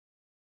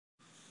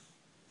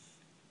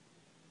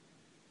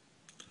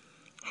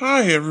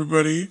Hi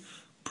everybody,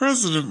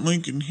 President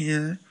Lincoln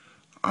here.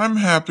 I'm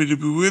happy to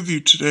be with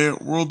you today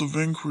at World of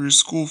Inquiry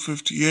School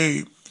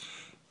 58.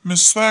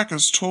 Miss Slack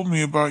has told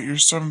me about your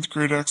 7th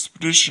grade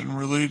expedition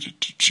related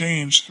to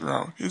change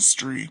throughout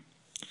history.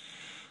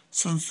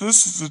 Since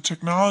this is a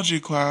technology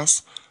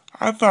class,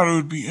 I thought it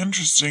would be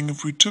interesting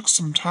if we took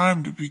some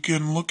time to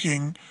begin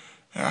looking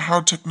at how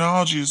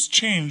technology has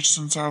changed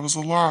since I was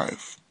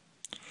alive.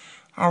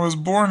 I was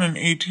born in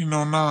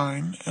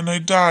 1809 and I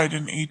died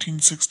in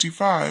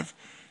 1865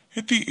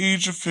 at the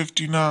age of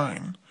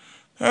 59.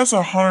 That's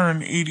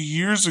 180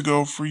 years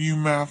ago for you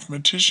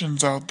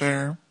mathematicians out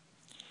there.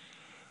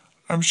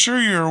 I'm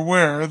sure you're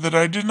aware that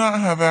I did not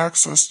have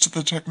access to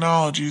the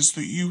technologies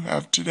that you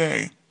have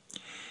today.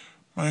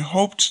 My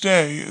hope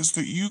today is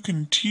that you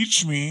can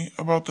teach me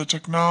about the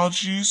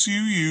technologies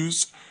you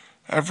use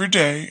every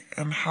day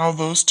and how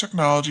those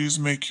technologies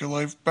make your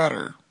life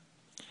better.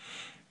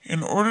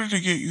 In order to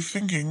get you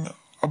thinking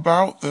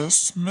about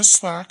this, Miss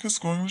Slack is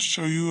going to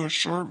show you a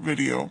short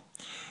video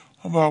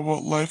about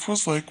what life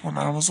was like when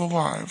I was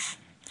alive.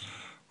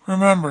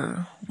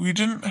 Remember, we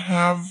didn't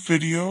have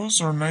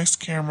videos or nice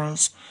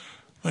cameras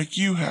like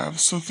you have,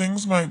 so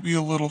things might be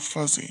a little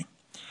fuzzy.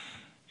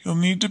 You'll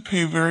need to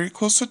pay very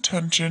close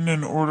attention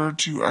in order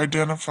to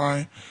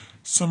identify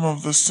some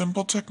of the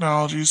simple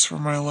technologies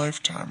from my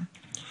lifetime.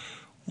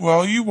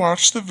 While you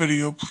watch the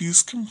video,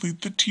 please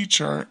complete the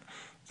T-chart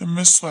that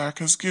Miss Slack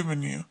has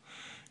given you.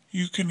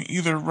 You can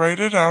either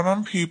write it out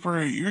on paper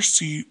at your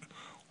seat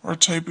or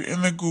type it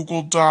in the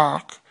Google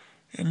Doc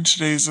in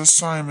today's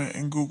assignment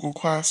in Google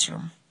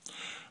Classroom.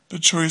 The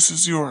choice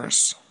is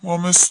yours. While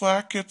Miss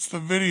Slack gets the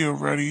video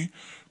ready,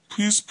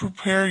 please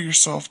prepare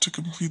yourself to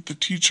complete the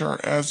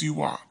T-chart as you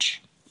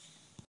watch.